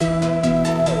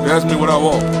ask me what I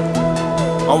want.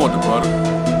 I want the butter.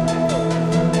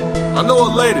 I know a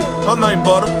lady, her name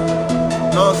Butta.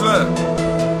 Know what I'm saying?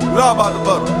 We all about the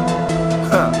butter.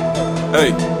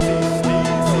 Hey.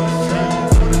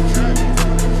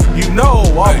 You know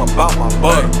I'm about my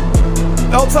butter.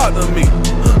 Don't talk to me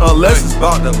unless it's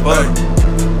about the butter.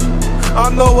 I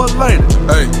know a lady,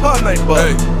 her name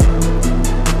Butta.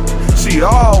 She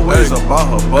always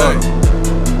about her butter.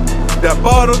 That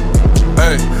butter,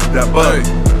 that butter.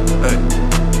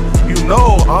 You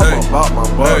know I'm about my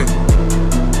butter.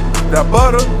 That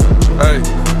butter,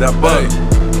 that butter.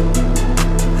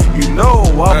 You know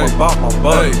I'm about my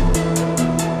butter.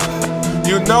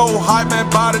 You know hype man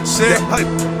by the check.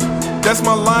 That's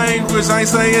my language, I ain't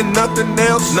saying nothing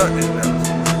else.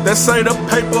 That say the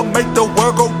paper make the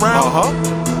world go round.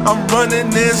 I'm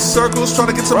running in circles trying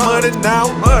to get some money now.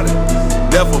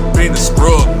 Never been a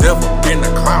scrub, never been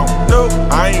a clown. No,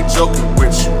 I ain't joking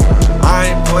with you. I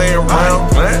ain't playing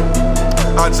around.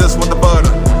 I just want the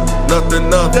butter,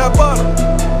 nothing other. That butter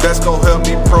that's gonna help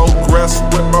me progress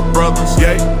with my brothers.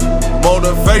 Yeah,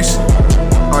 motivation,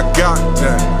 I got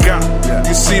that.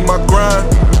 You see my grind,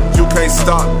 you can't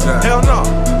stop that. Hell no.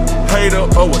 Hater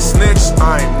or a snitch,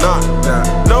 I ain't not that.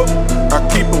 Nope, I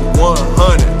keep it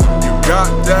 100. You got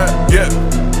that? Yeah.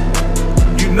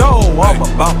 You know I'm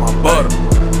about my butter.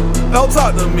 Don't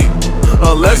talk to me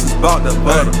unless it's about the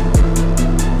butter.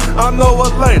 I know a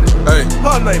lady,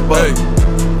 her name Butta.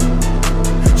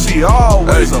 She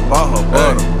always about her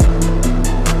butter.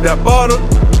 That butter,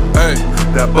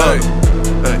 that butter.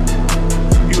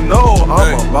 You know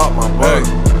I'm about my butter.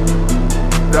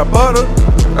 That butter,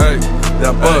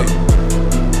 that butter.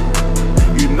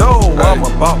 You know I'm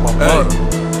about my butter.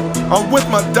 I'm with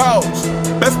my dogs,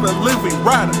 best believe we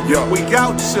riding. We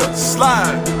out here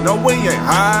sliding, no we ain't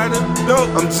hiding. No,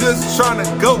 I'm just trying to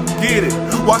go get it.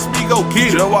 Watch me go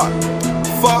get it.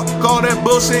 Fuck all that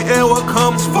bullshit and what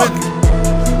comes with it.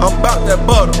 I'm about that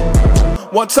butter,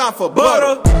 one time for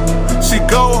butter. She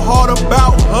go hard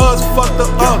about hers, fuck the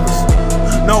others.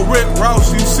 No Rick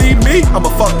Ross, you see me, I'm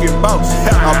a fucking boss.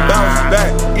 I bounce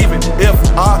back even if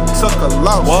I took a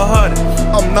loss. 100.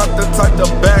 I'm not the type to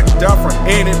back down from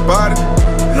anybody.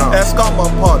 No. Ask all my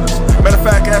partners. Matter of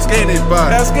fact, ask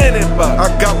anybody. Ask anybody. I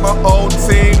got my own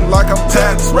team like I'm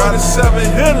tax riding 7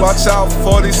 hitters. Watch out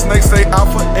for these snakes, they out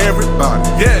for everybody.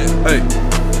 Yeah,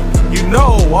 you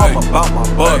know I'm about my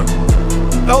butter.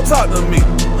 Don't talk to me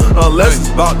unless it's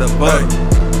about the butter.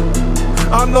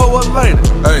 I know a lady,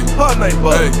 her name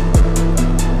Butta.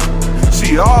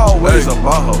 She always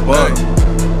about her butter.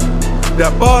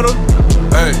 That butter,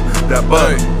 that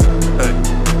butter.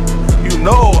 You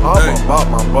know I'm about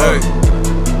my butter.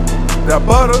 That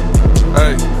butter,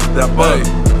 that butter.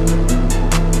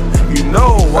 You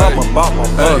know I'm about my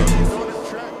butter.